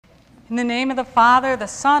In the name of the Father, the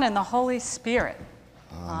Son, and the Holy Spirit.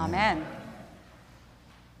 Amen.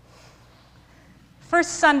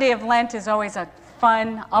 First Sunday of Lent is always a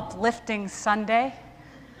fun, uplifting Sunday.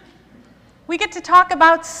 We get to talk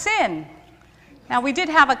about sin. Now, we did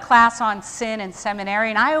have a class on sin in seminary,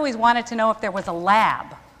 and I always wanted to know if there was a lab.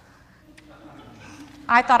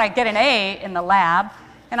 I thought I'd get an A in the lab,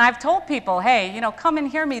 and I've told people, hey, come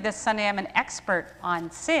and hear me this Sunday. I'm an expert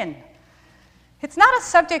on sin. It's not a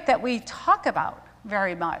subject that we talk about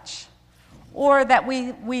very much, or that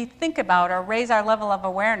we think about or raise our level of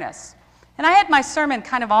awareness. And I had my sermon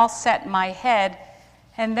kind of all set in my head,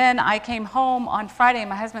 and then I came home on Friday, and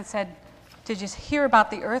my husband said, did you hear about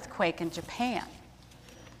the earthquake in Japan?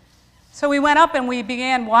 So we went up and we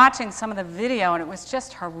began watching some of the video, and it was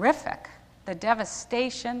just horrific. The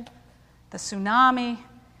devastation, the tsunami,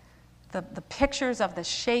 the pictures of the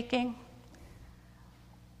shaking.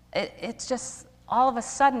 It's just, all of a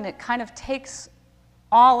sudden, it kind of takes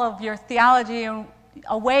all of your theology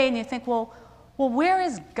away, and you think, well, where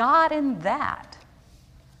is God in that?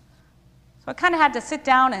 So I kind of had to sit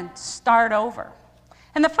down and start over.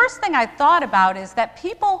 And the first thing I thought about is that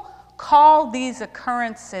people call these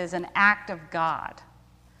occurrences an act of God.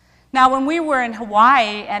 Now, when we were in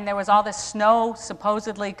Hawaii and there was all this snow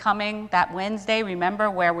supposedly coming that Wednesday,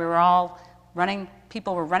 remember, where we were all running,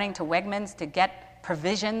 people were running to Wegmans to get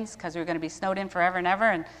provisions because we were going to be snowed in forever and ever,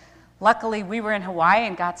 and luckily we were in Hawaii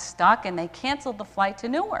and got stuck, and they canceled the flight to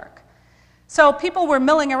Newark. So people were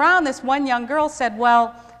milling around. This one young girl said,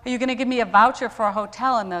 well, are you going to give me a voucher for a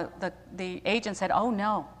hotel? And the agent said, oh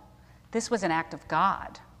no, this was an act of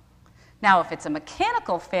God. Now, if it's a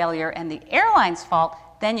mechanical failure and the airline's fault,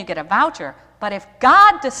 then you get a voucher. But if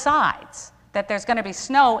God decides that there's going to be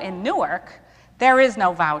snow in Newark, there is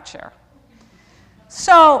no voucher.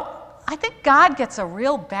 So I think God gets a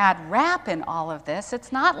real bad rap in all of this.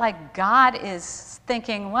 It's not like God is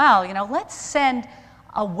thinking, well, let's send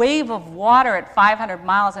a wave of water at 500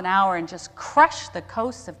 miles an hour and just crush the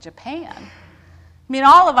coast of Japan. I mean,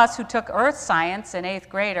 all of us who took earth science in 8th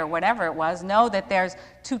grade or whatever it was know that there's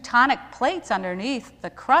tectonic plates underneath the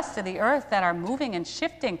crust of the earth that are moving and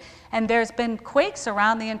shifting, and there's been quakes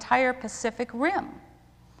around the entire Pacific Rim.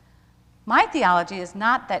 My theology is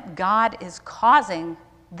not that God is causing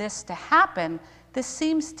this to happen. This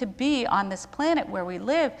seems to be on this planet where we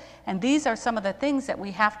live, and these are some of the things that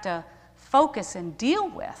we have to focus and deal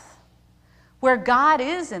with. Where God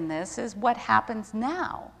is in this is what happens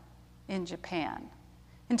now in Japan.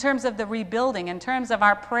 In terms of the rebuilding, in terms of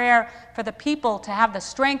our prayer for the people to have the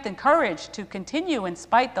strength and courage to continue in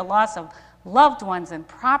spite the loss of loved ones and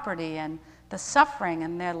property and the suffering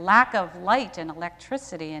and their lack of light and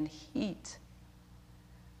electricity and heat.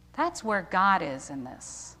 That's where God is in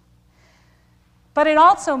this. But it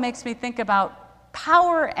also makes me think about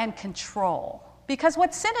power and control. Because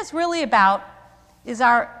what sin is really about is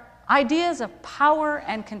our ideas of power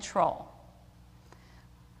and control.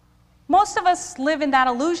 Most of us live in that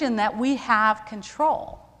illusion that we have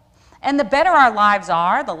control. And the better our lives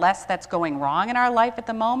are, the less that's going wrong in our life at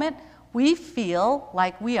the moment, we feel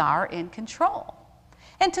like we are in control.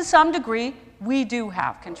 And to some degree, we do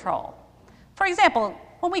have control. For example,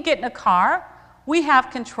 when we get in a car, we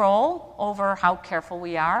have control over how careful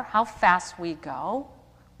we are, how fast we go,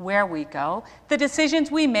 where we go, the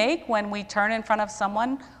decisions we make when we turn in front of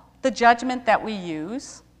someone, the judgment that we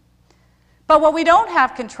use. But what we don't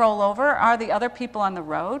have control over are the other people on the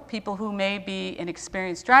road, people who may be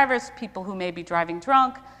inexperienced drivers, people who may be driving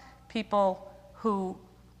drunk, people who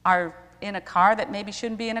are in a car that maybe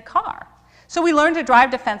shouldn't be in a car. So we learn to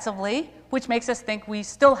drive defensively, which makes us think we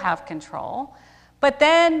still have control. But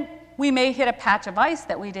then we may hit a patch of ice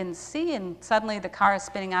that we didn't see, and suddenly the car is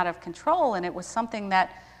spinning out of control, and it was something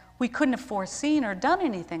that we couldn't have foreseen or done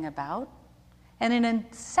anything about. And in a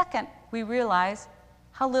second, we realize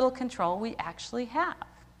how little control we actually have.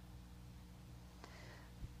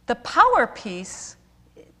 The power piece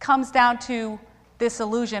comes down to this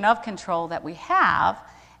illusion of control that we have,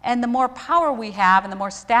 and the more power we have and the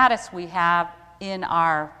more status we have in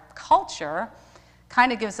our culture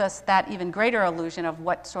kind of gives us that even greater illusion of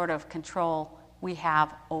what sort of control we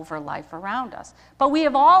have over life around us. But we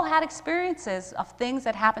have all had experiences of things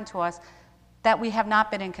that happen to us that we have not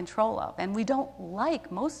been in control of. And we don't like,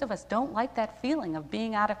 most of us don't like that feeling of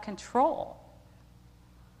being out of control.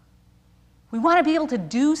 We want to be able to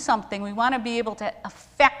do something. We want to be able to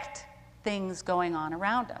affect things going on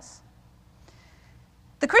around us.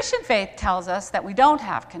 The Christian faith tells us that we don't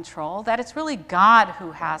have control, that it's really God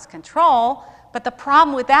who has control. But the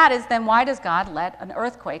problem with that is then why does God let an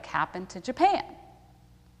earthquake happen to Japan?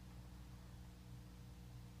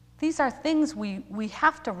 these are things we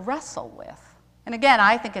have to wrestle with. And again,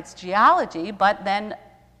 I think it's geology, but then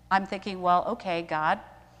I'm thinking, well, okay, God,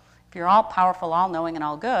 if you're all powerful, all knowing, and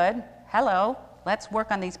all good, hello, let's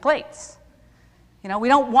work on these plates. We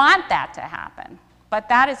don't want that to happen, but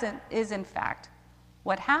that is in fact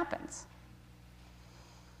what happens.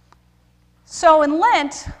 So in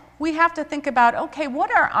Lent, we have to think about, okay,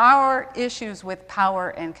 what are our issues with power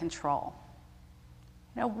and control?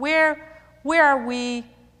 Where are we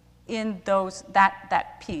in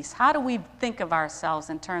that piece? How do we think of ourselves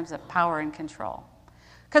in terms of power and control?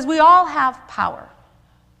 Because we all have power.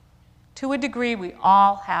 To a degree, we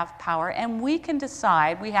all have power, and we can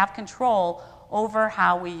decide, we have control over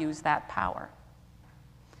how we use that power.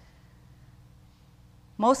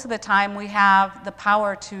 Most of the time, we have the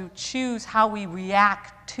power to choose how we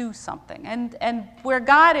react to something. And where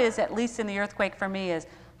God is, at least in the earthquake for me, is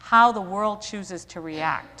how the world chooses to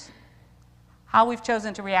react. How we've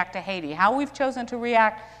chosen to react to Haiti, how we've chosen to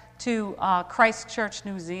react to Christchurch,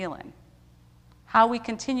 New Zealand, how we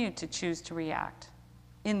continue to choose to react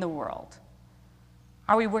in the world.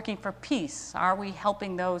 Are we working for peace? Are we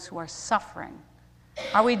helping those who are suffering?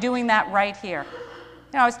 Are we doing that right here?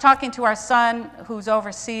 I was talking to our son who's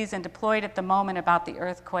overseas and deployed at the moment about the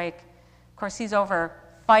earthquake. Of course, he's over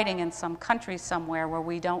fighting in some country somewhere where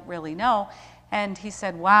we don't really know. And he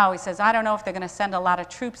said, wow, he says, I don't know if they're going to send a lot of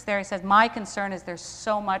troops there. He says, my concern is there's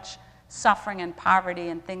so much suffering and poverty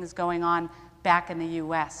and things going on back in the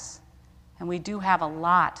U.S. And we do have a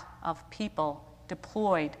lot of people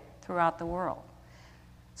deployed throughout the world.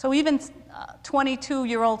 So even a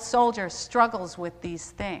 22-year-old soldier struggles with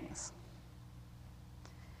these things.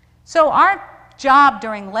 So our job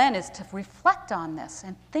during Lent is to reflect on this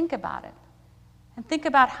and think about it. And think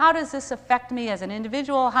about, how does this affect me as an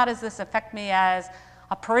individual? How does this affect me as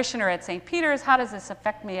a parishioner at St. Peter's? How does this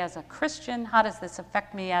affect me as a Christian? How does this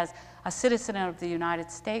affect me as a citizen of the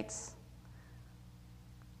United States?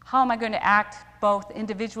 How am I going to act both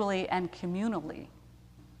individually and communally?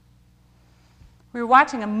 We were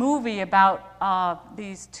watching a movie about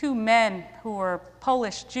these two men who were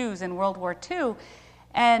Polish Jews in World War II,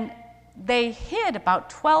 and they hid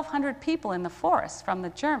about 1,200 people in the forest from the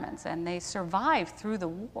Germans, and they survived through the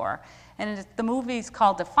war. And the movie's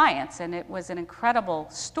called Defiance, and it was an incredible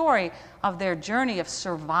story of their journey of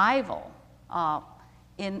survival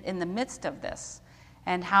in the midst of this,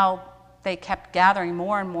 and how they kept gathering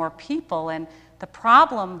more and more people. And the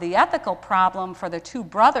problem, the ethical problem for the two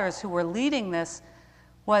brothers who were leading this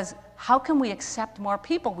was, how can we accept more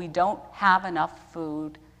people? We don't have enough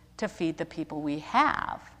food to feed the people we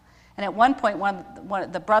have. And at one point,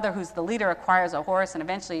 the brother who's the leader acquires a horse and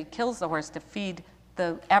eventually kills the horse to feed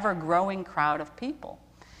the ever-growing crowd of people.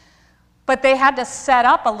 But they had to set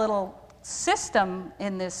up a little system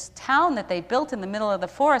in this town that they built in the middle of the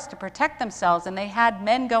forest to protect themselves, and they had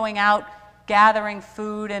men going out gathering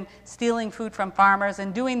food and stealing food from farmers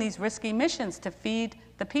and doing these risky missions to feed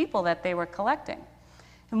the people that they were collecting.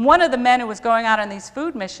 And one of the men who was going out on these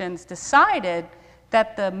food missions decided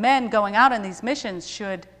that the men going out on these missions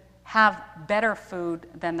should have better food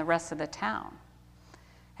than the rest of the town.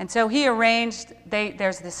 And so he arranged,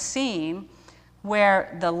 there's this scene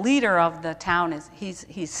where the leader of the town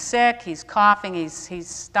he's sick, he's coughing, he's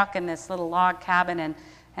stuck in this little log cabin,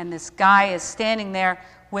 and this guy is standing there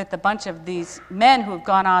with a bunch of these men who have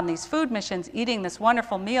gone on these food missions, eating this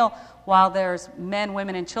wonderful meal, while there's men,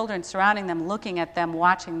 women, and children surrounding them, looking at them,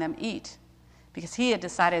 watching them eat, because he had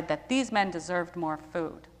decided that these men deserved more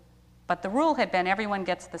food. But the rule had been everyone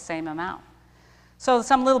gets the same amount. So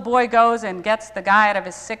some little boy goes and gets the guy out of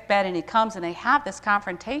his sick bed, and he comes, and they have this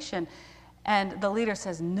confrontation, and the leader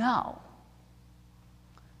says, no,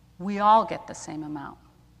 we all get the same amount.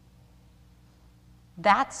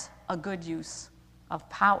 That's a good use of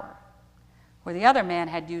power, where the other man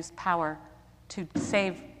had used power to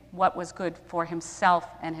save what was good for himself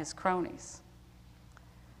and his cronies.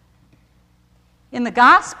 In the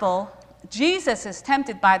gospel, Jesus is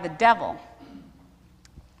tempted by the devil.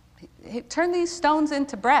 Turn these stones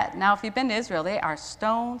into bread. Now, if you've been to Israel, there are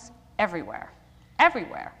stones everywhere,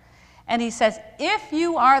 everywhere. And he says, if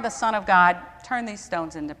you are the Son of God, turn these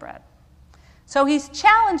stones into bread. So he's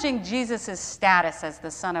challenging Jesus' status as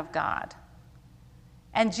the Son of God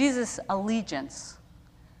and Jesus' allegiance.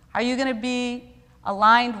 Are you going to be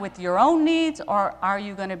aligned with your own needs, or are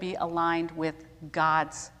you going to be aligned with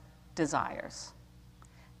God's desires?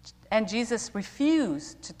 And Jesus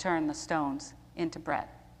refused to turn the stones into bread.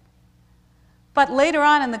 But later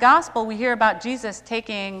on in the gospel, we hear about Jesus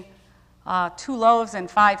taking 2 loaves and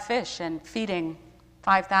 5 fish and feeding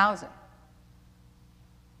 5,000.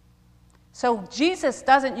 So Jesus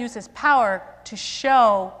doesn't use his power to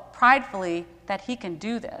show pridefully that he can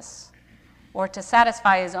do this or to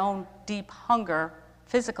satisfy his own deep hunger,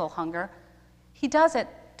 physical hunger. He does it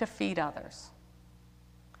to feed others.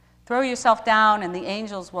 Throw yourself down and the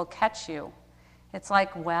angels will catch you. It's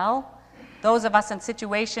like, well, those of us in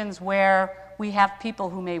situations where we have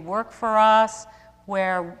people who may work for us,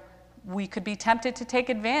 where we could be tempted to take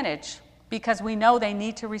advantage because we know they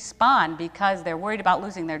need to respond because they're worried about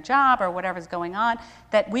losing their job or whatever's going on,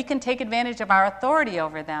 that we can take advantage of our authority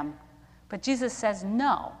over them. But Jesus says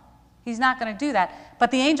no, he's not going to do that.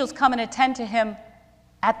 But the angels come and attend to him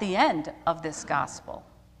at the end of this gospel.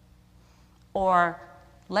 Or,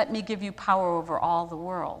 let me give you power over all the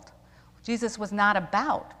world. Jesus was not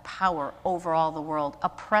about power over all the world,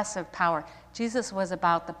 oppressive power. Jesus was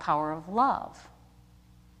about the power of love,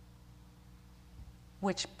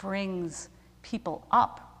 which brings people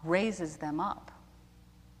up, raises them up.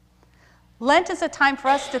 Lent is a time for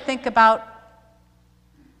us to think about,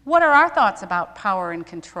 what are our thoughts about power and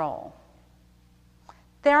control?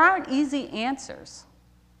 There aren't easy answers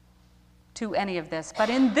to any of this, but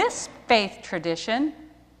in this faith tradition,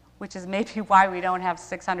 which is maybe why we don't have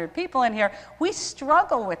 600 people in here, we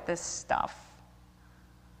struggle with this stuff.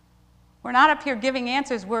 We're not up here giving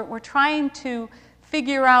answers. We're trying to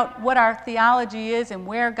figure out what our theology is and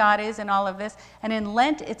where God is in all of this. And in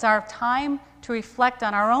Lent, it's our time to reflect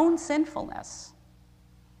on our own sinfulness.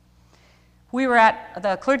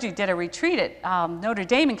 The clergy did a retreat at Notre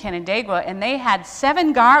Dame in Canandaigua, and they had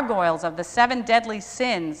 7 gargoyles of the 7 deadly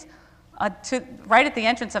sins right at the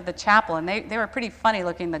entrance of the chapel, and they were pretty funny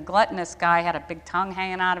looking. The gluttonous guy had a big tongue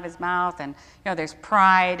hanging out of his mouth, and there's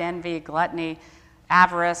pride, envy, gluttony,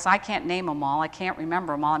 avarice. I can't name them all. I can't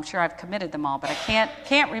remember them all. I'm sure I've committed them all, but I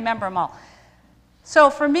can't remember them all. So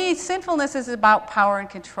for me, sinfulness is about power and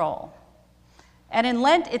control. And in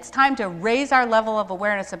Lent, it's time to raise our level of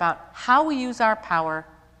awareness about how we use our power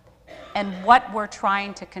and what we're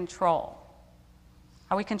trying to control.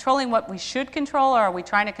 Are we controlling what we should control, or are we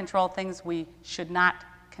trying to control things we should not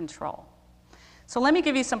control? So let me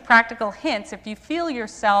give you some practical hints if you feel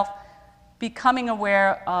yourself becoming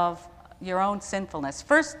aware of your own sinfulness.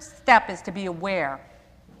 First step is to be aware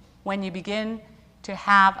when you begin to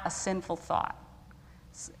have a sinful thought.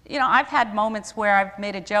 I've had moments where I've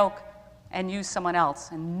made a joke and used someone else,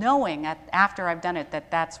 and knowing after I've done it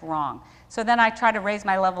that that's wrong. So then I try to raise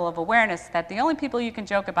my level of awareness that the only people you can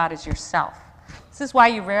joke about is yourself. This is why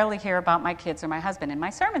you rarely hear about my kids or my husband in my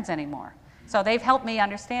sermons anymore. So they've helped me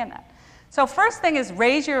understand that. So first thing is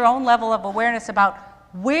raise your own level of awareness about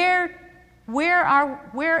where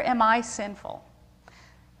am I sinful?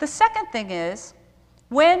 The second thing is,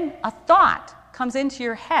 when a thought comes into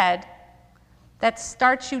your head that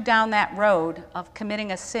starts you down that road of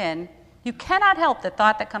committing a sin, you cannot help the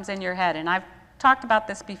thought that comes in your head. And I've talked about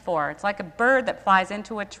this before. It's like a bird that flies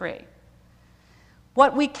into a tree.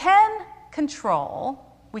 What we can control,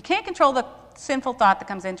 we can't control the sinful thought that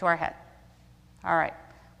comes into our head. All right.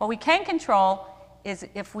 What we can control is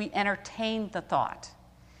if we entertain the thought.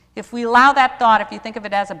 If we allow that thought, if you think of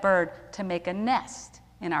it as a bird, to make a nest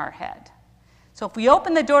in our head. So if we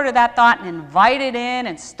open the door to that thought and invite it in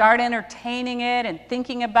and start entertaining it and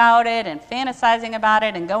thinking about it and fantasizing about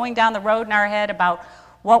it and going down the road in our head about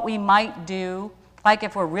what we might do, like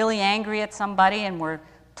if we're really angry at somebody and we're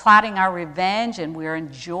plotting our revenge and we're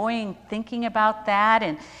enjoying thinking about that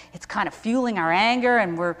and it's kind of fueling our anger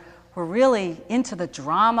and we're really into the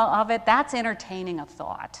drama of it, that's entertaining a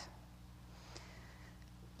thought.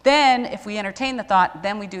 Then if we entertain the thought,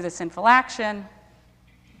 then we do the sinful action,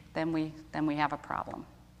 then we have a problem.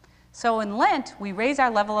 So in Lent, we raise our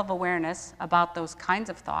level of awareness about those kinds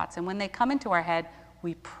of thoughts, and when they come into our head,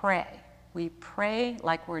 we pray. We pray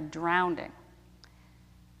like we're drowning.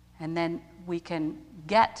 And then we can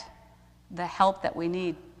get the help that we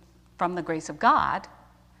need from the grace of God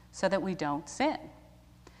so that we don't sin.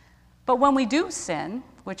 But when we do sin,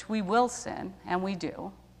 which we will sin, and we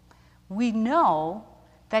do, we know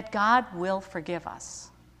that God will forgive us.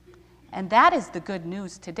 And that is the good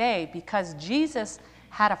news today, because Jesus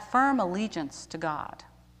had a firm allegiance to God,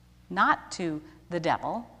 not to the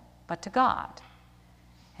devil, but to God.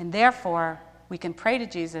 And therefore, we can pray to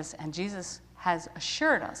Jesus, and Jesus has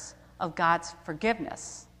assured us of God's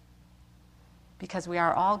forgiveness, because we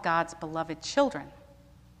are all God's beloved children.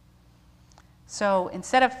 So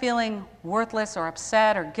instead of feeling worthless or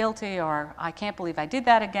upset or guilty or I can't believe I did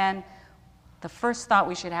that again, the first thought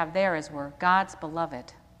we should have there is we're God's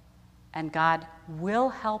beloved, and God will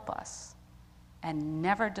help us and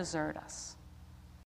never desert us.